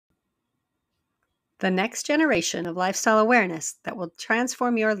the next generation of lifestyle awareness that will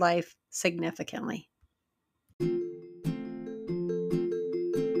transform your life significantly.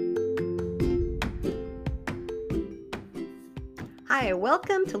 Hi,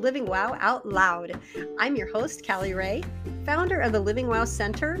 welcome to Living Wow Out Loud. I'm your host, Callie Ray, founder of the Living Wow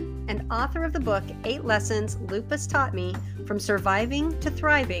Center and author of the book, 8 Lessons Lupus Taught Me, From Surviving to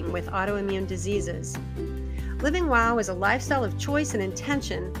Thriving with Autoimmune Diseases. Living Wow is a lifestyle of choice and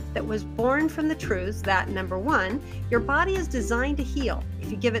intention that was born from the truths that, number one, your body is designed to heal if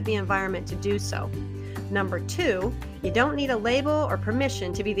you give it the environment to do so. Number two, you don't need a label or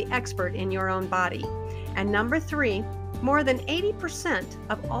permission to be the expert in your own body. And number three, more than 80%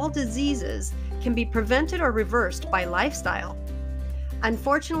 of all diseases can be prevented or reversed by lifestyle.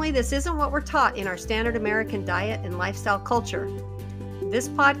 Unfortunately, this isn't what we're taught in our standard American diet and lifestyle culture. This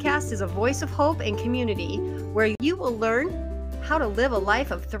podcast is a voice of hope and community where you will learn how to live a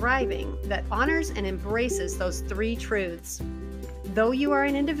life of thriving that honors and embraces those three truths. Though you are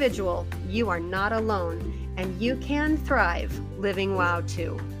an individual, you are not alone, and you can thrive living wow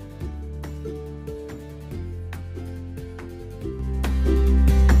too.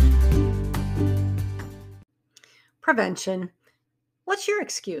 Prevention. What's your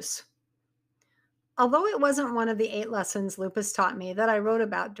excuse? Although it wasn't one of the 8 lessons Lupus taught me that I wrote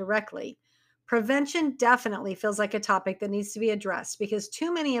about directly, prevention definitely feels like a topic that needs to be addressed because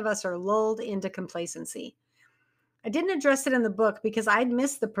too many of us are lulled into complacency. I didn't address it in the book because I'd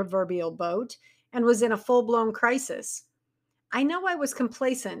missed the proverbial boat and was in a full-blown crisis. I know I was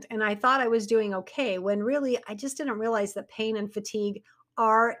complacent and I thought I was doing okay when really I just didn't realize that pain and fatigue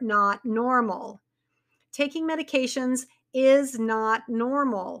are not normal. Taking medications is not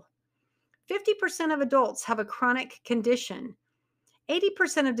normal. 50% of adults have a chronic condition.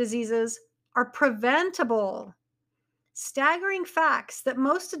 80% of diseases are preventable. Staggering facts that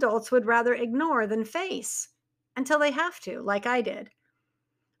most adults would rather ignore than face until they have to, like I did.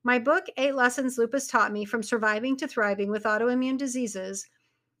 My book, 8 Lessons Lupus Taught Me, From Surviving to Thriving with Autoimmune Diseases,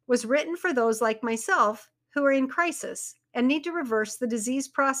 was written for those like myself who are in crisis and need to reverse the disease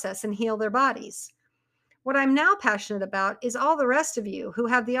process and heal their bodies. What I'm now passionate about is all the rest of you who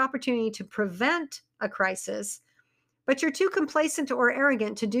have the opportunity to prevent a crisis, but you're too complacent or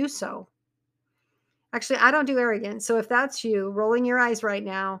arrogant to do so. Actually, I don't do arrogant, so if that's you rolling your eyes right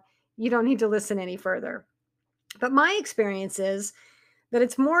now, you don't need to listen any further. But my experience is that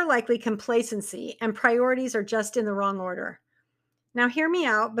it's more likely complacency and priorities are just in the wrong order. Now, hear me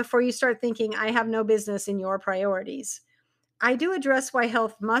out before you start thinking I have no business in your priorities. I do address why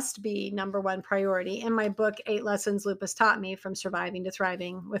health must be number one priority in my book, 8 Lessons Lupus Taught Me, From Surviving to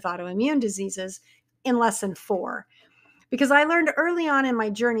Thriving with Autoimmune Diseases, in lesson 4. Because I learned early on in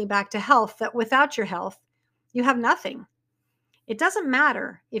my journey back to health that without your health, you have nothing. It doesn't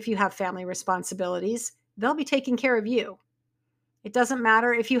matter if you have family responsibilities, they'll be taking care of you. It doesn't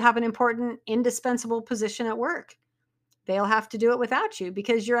matter if you have an important, indispensable position at work. They'll have to do it without you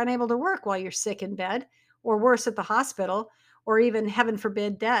because you're unable to work while you're sick in bed, or worse, at the hospital, or even, heaven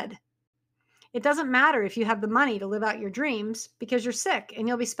forbid, dead. It doesn't matter if you have the money to live out your dreams because you're sick and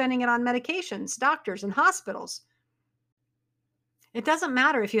you'll be spending it on medications, doctors, and hospitals. It doesn't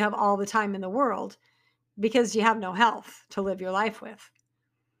matter if you have all the time in the world because you have no health to live your life with.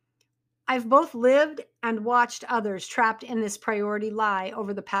 I've both lived and watched others trapped in this priority lie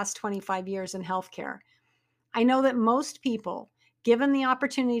over the past 25 years in healthcare. I know that most people, given the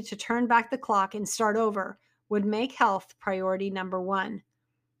opportunity to turn back the clock and start over, would make health priority number one,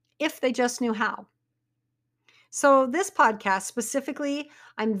 if they just knew how. So this podcast specifically,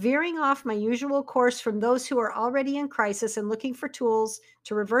 I'm veering off my usual course from those who are already in crisis and looking for tools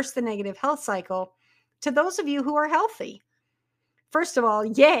to reverse the negative health cycle to those of you who are healthy. First of all,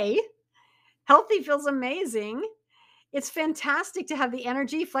 yay! Healthy feels amazing. It's fantastic to have the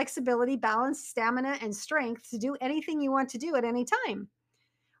energy, flexibility, balance, stamina, and strength to do anything you want to do at any time.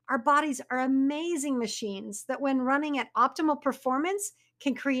 Our bodies are amazing machines that when running at optimal performance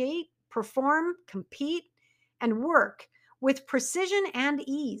can create, perform, compete, and work with precision and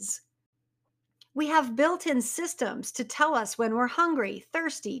ease. We have built-in systems to tell us when we're hungry,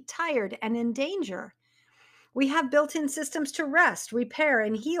 thirsty, tired, and in danger. We have built-in systems to rest, repair,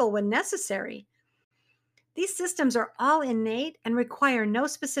 and heal when necessary. These systems are all innate and require no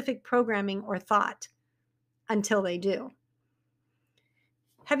specific programming or thought until they do.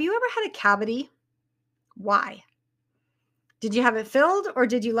 Have you ever had a cavity? Why? Did you have it filled or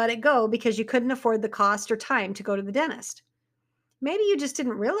did you let it go because you couldn't afford the cost or time to go to the dentist? Maybe you just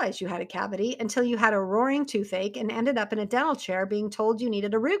didn't realize you had a cavity until you had a roaring toothache and ended up in a dental chair being told you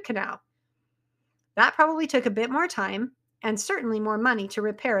needed a root canal. That probably took a bit more time and certainly more money to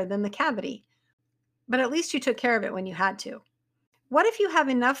repair than the cavity. but at least you took care of it when you had to. What if you have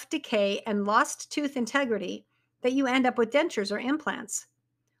enough decay and lost tooth integrity that you end up with dentures or implants?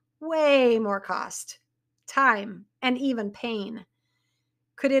 Way more cost, time, and even pain.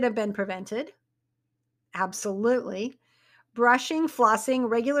 Could it have been prevented? Absolutely. Brushing, flossing,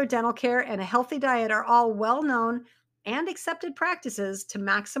 regular dental care, and a healthy diet are all well known and accepted practices to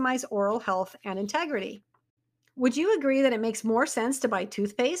maximize oral health and integrity. Would you agree that it makes more sense to buy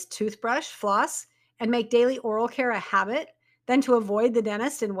toothpaste, toothbrush, floss, and make daily oral care a habit than to avoid the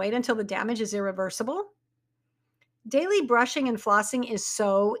dentist and wait until the damage is irreversible? Daily brushing and flossing is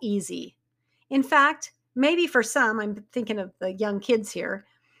so easy. In fact, maybe for some, I'm thinking of the young kids here,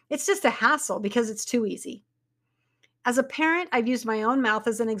 it's just a hassle because it's too easy. As a parent, I've used my own mouth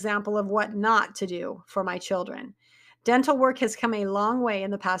as an example of what not to do for my children. Dental work has come a long way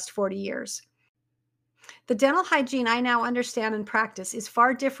in the past 40 years. The dental hygiene I now understand and practice is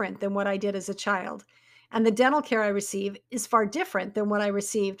far different than what I did as a child. And the dental care I receive is far different than what I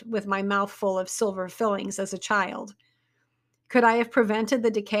received with my mouth full of silver fillings as a child. Could I have prevented the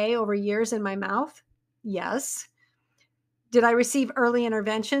decay over years in my mouth? Yes. Did I receive early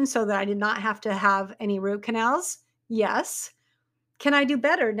intervention so that I did not have to have any root canals? Yes. Can I do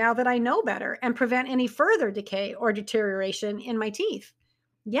better now that I know better and prevent any further decay or deterioration in my teeth?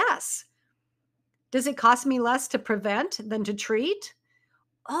 Yes. Does it cost me less to prevent than to treat?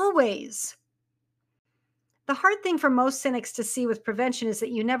 Always. The hard thing for most cynics to see with prevention is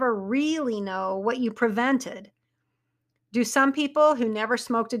that you never really know what you prevented. Do some people who never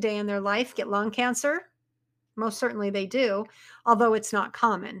smoked a day in their life get lung cancer? Most certainly they do, although it's not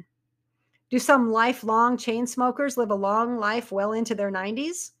common. Do some lifelong chain smokers live a long life well into their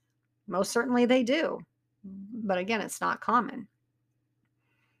 90s? Most certainly they do. But again, it's not common.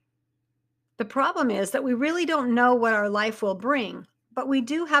 The problem is that we really don't know what our life will bring, but we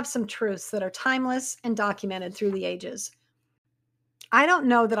do have some truths that are timeless and documented through the ages. I don't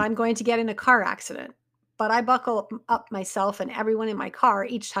know that I'm going to get in a car accident, but I buckle up myself and everyone in my car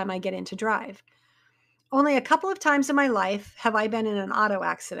each time I get in to drive. Only a couple of times in my life have I been in an auto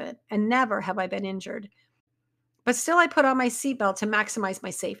accident, and never have I been injured. But still, I put on my seatbelt to maximize my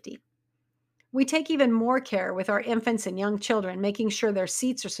safety. We take even more care with our infants and young children, making sure their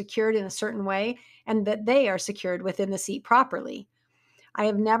seats are secured in a certain way and that they are secured within the seat properly. I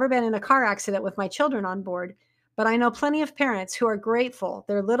have never been in a car accident with my children on board, but I know plenty of parents who are grateful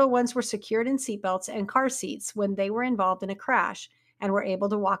their little ones were secured in seatbelts and car seats when they were involved in a crash and were able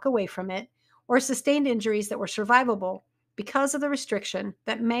to walk away from it, or sustained injuries that were survivable because of the restriction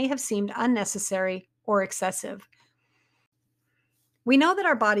that may have seemed unnecessary or excessive. We know that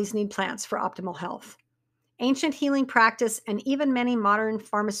our bodies need plants for optimal health. Ancient healing practice and even many modern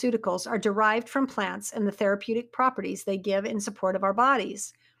pharmaceuticals are derived from plants and the therapeutic properties they give in support of our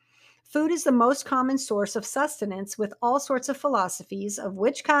bodies. Food is the most common source of sustenance, with all sorts of philosophies of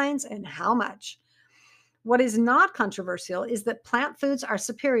which kinds and how much. What is not controversial is that plant foods are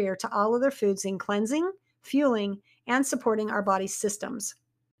superior to all other foods in cleansing, fueling, and supporting our body's systems.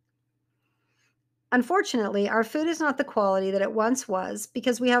 Unfortunately, our food is not the quality that it once was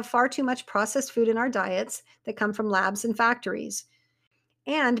because we have far too much processed food in our diets that come from labs and factories,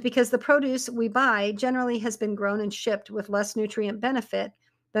 and because the produce we buy generally has been grown and shipped with less nutrient benefit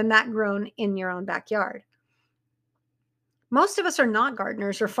than that grown in your own backyard. Most of us are not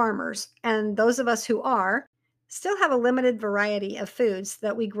gardeners or farmers, and those of us who are still have a limited variety of foods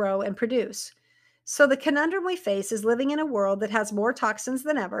that we grow and produce. So the conundrum we face is living in a world that has more toxins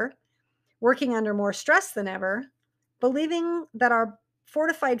than ever, working under more stress than ever, believing that our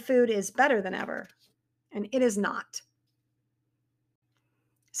fortified food is better than ever, and it is not.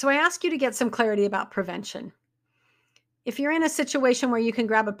 So I ask you to get some clarity about prevention. If you're in a situation where you can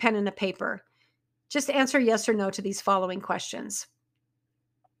grab a pen and a paper, just answer yes or no to these following questions.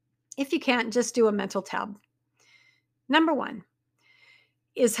 If you can't, just do a mental tab. Number 1,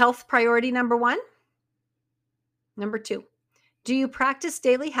 is health priority number 1? Number 2, do you practice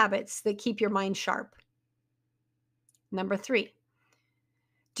daily habits that keep your mind sharp? Number 3,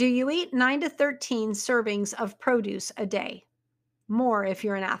 do you eat 9 to 13 servings of produce a day? More if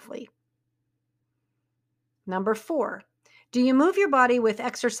you're an athlete. Number 4, do you move your body with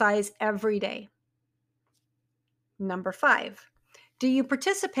exercise every day? Number 5, do you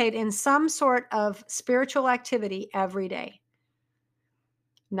participate in some sort of spiritual activity every day?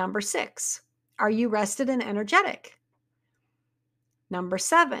 Number 6, are you rested and energetic? Number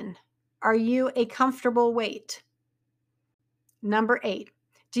 7, are you a comfortable weight? Number 8,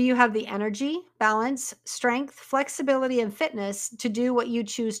 do you have the energy, balance, strength, flexibility, and fitness to do what you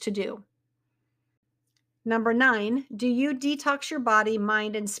choose to do? Number 9, do you detox your body,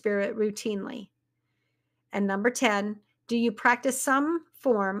 mind, and spirit routinely? And number 10, do you practice some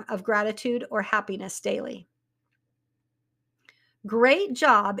form of gratitude or happiness daily? Great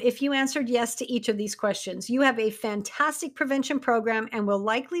job if you answered yes to each of these questions. You have a fantastic prevention program and will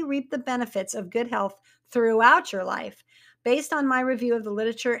likely reap the benefits of good health throughout your life, based on my review of the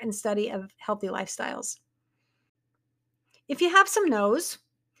literature and study of healthy lifestyles. If you have some no's,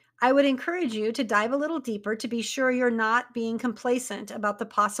 I would encourage you to dive a little deeper to be sure you're not being complacent about the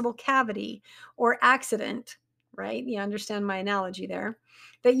possible cavity or accident, right? You understand my analogy there,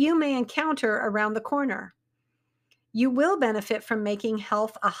 that you may encounter around the corner. You will benefit from making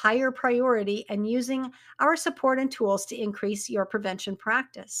health a higher priority and using our support and tools to increase your prevention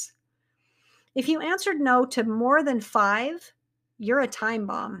practice. If you answered no to more than 5, you're a time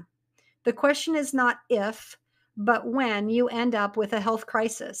bomb. The question is not if, but when you end up with a health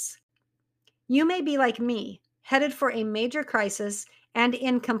crisis. You may be like me, headed for a major crisis and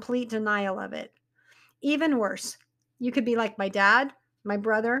in complete denial of it. Even worse, you could be like my dad, my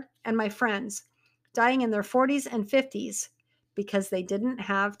brother, and my friends, dying in their 40s and 50s because they didn't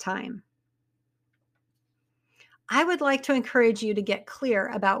have time. I would like to encourage you to get clear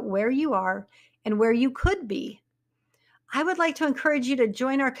about where you are and where you could be. I would like to encourage you to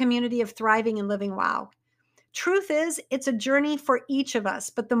join our community of Thriving and Living Wow. Truth is, it's a journey for each of us,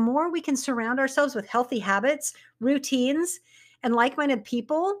 but the more we can surround ourselves with healthy habits, routines, and like minded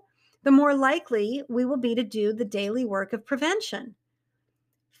people, the more likely we will be to do the daily work of prevention.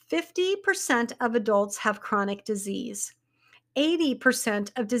 50% of adults have chronic disease.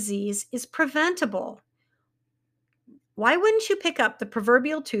 80% of disease is preventable. Why wouldn't you pick up the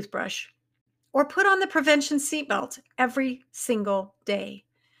proverbial toothbrush or put on the prevention seatbelt every single day?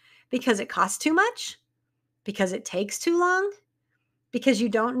 Because it costs too much? Because it takes too long? Because you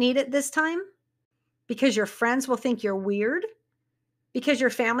don't need it this time? Because your friends will think you're weird? Because your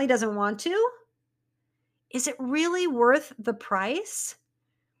family doesn't want to? Is it really worth the price?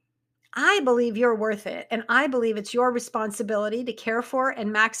 I believe you're worth it, and I believe it's your responsibility to care for and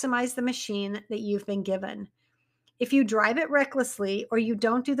maximize the machine that you've been given. If you drive it recklessly or you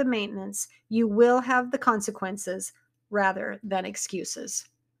don't do the maintenance, you will have the consequences rather than excuses.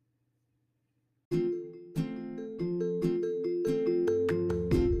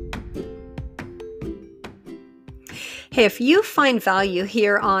 Hey, if you find value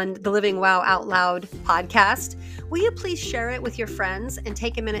here on the Living Wow Out Loud podcast, will you please share it with your friends and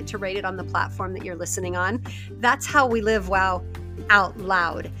take a minute to rate it on the platform that you're listening on? That's how we live wow out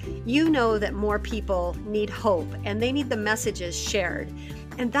loud. You know that more people need hope and they need the messages shared.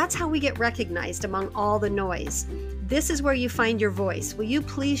 And that's how we get recognized among all the noise. This is where you find your voice. Will you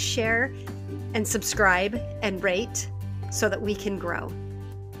please share and subscribe and rate so that we can grow?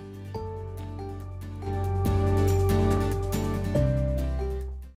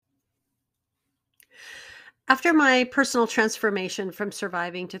 After my personal transformation from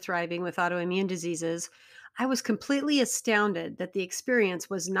surviving to thriving with autoimmune diseases, I was completely astounded that the experience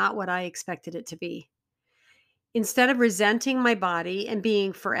was not what I expected it to be. Instead of resenting my body and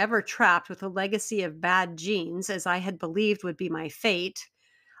being forever trapped with a legacy of bad genes, as I had believed would be my fate,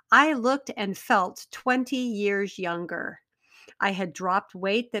 I looked and felt 20 years younger. I had dropped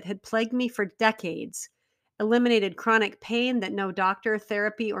weight that had plagued me for decades, eliminated chronic pain that no doctor,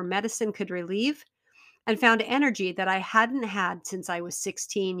 therapy, or medicine could relieve, and found energy that I hadn't had since I was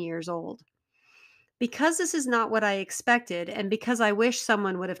 16 years old. Because this is not what I expected, and because I wish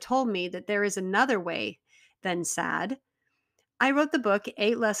someone would have told me that there is another way than sad, I wrote the book,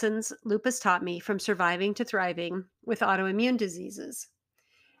 8 Lessons Lupus Taught Me from Surviving to Thriving with Autoimmune Diseases.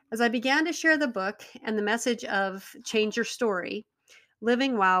 As I began to share the book and the message of change your story,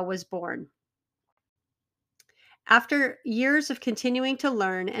 Living Wow was born. After years of continuing to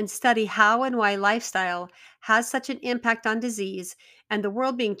learn and study how and why lifestyle has such an impact on disease and the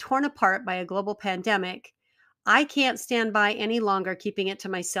world being torn apart by a global pandemic, I can't stand by any longer keeping it to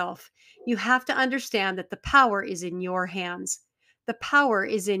myself. You have to understand that the power is in your hands. The power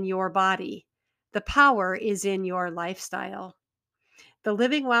is in your body. The power is in your lifestyle. The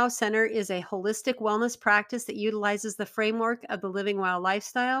Living Wow Center is a holistic wellness practice that utilizes the framework of the Living Wow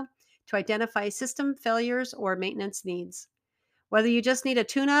lifestyle to identify system failures or maintenance needs. Whether you just need a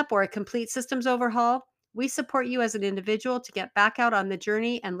tune-up or a complete systems overhaul, we support you as an individual to get back out on the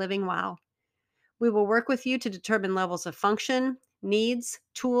journey and living wow. We will work with you to determine levels of function, needs,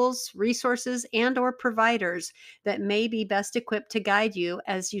 tools, resources, and or providers that may be best equipped to guide you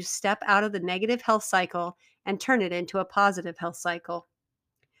as you step out of the negative health cycle and turn it into a positive health cycle.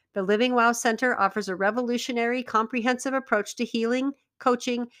 The Living Wow Center offers a revolutionary, comprehensive approach to healing,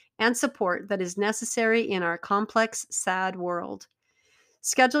 coaching, and support that is necessary in our complex, sad world.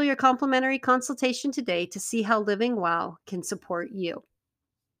 Schedule your complimentary consultation today to see how Living Wow can support you.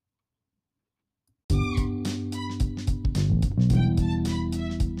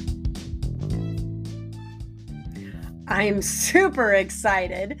 I'm super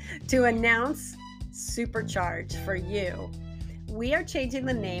excited to announce Supercharge for you. We are changing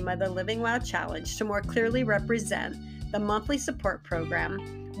the name of the Living Wow Challenge to more clearly represent the monthly support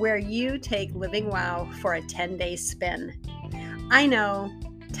program where you take Living Wow for a 10-day spin. I know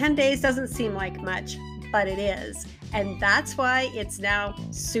 10 days doesn't seem like much, but it is, and that's why it's now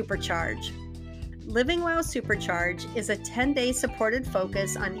Supercharge. Living Wow Supercharge is a 10-day supported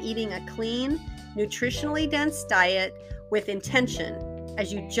focus on eating a clean, nutritionally dense diet with intention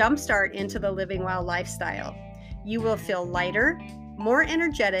as you jumpstart into the Living Wow lifestyle. You will feel lighter, more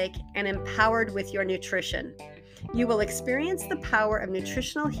energetic, and empowered with your nutrition. You will experience the power of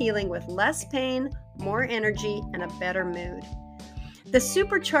nutritional healing with less pain, more energy, and a better mood. The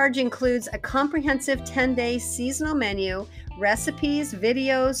Supercharge includes a comprehensive 10-day seasonal menu, recipes,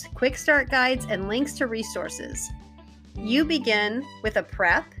 videos, quick start guides, and links to resources. You begin with a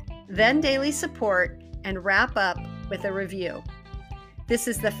prep, then daily support, and wrap up with a review. This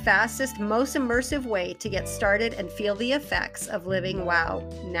is the fastest, most immersive way to get started and feel the effects of Living Wow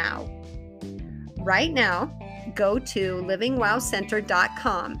now. Right now, go to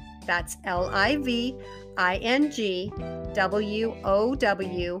livingwowcenter.com. That's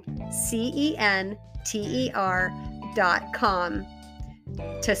livingwowcenter.com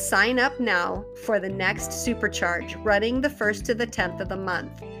to sign up now for the next Supercharge running the 1st to the 10th of the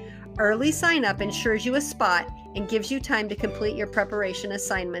month. Early sign up ensures you a spot and gives you time to complete your preparation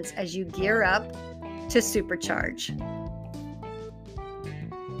assignments as you gear up to Supercharge.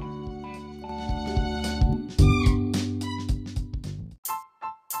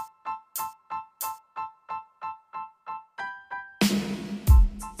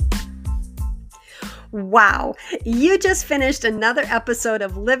 Wow, you just finished another episode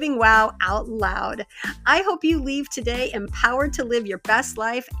of Living Wow Out Loud. I hope you leave today empowered to live your best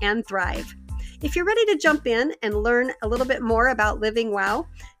life and thrive. If you're ready to jump in and learn a little bit more about Living Wow,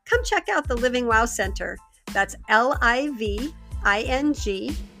 come check out the Living Wow Center. That's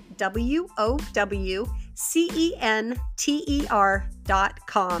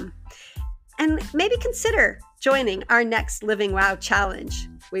livingwowcenter.com. And maybe consider joining our next Living Wow Challenge.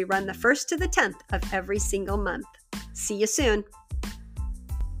 We run the 1st to the 10th of every single month. See you soon.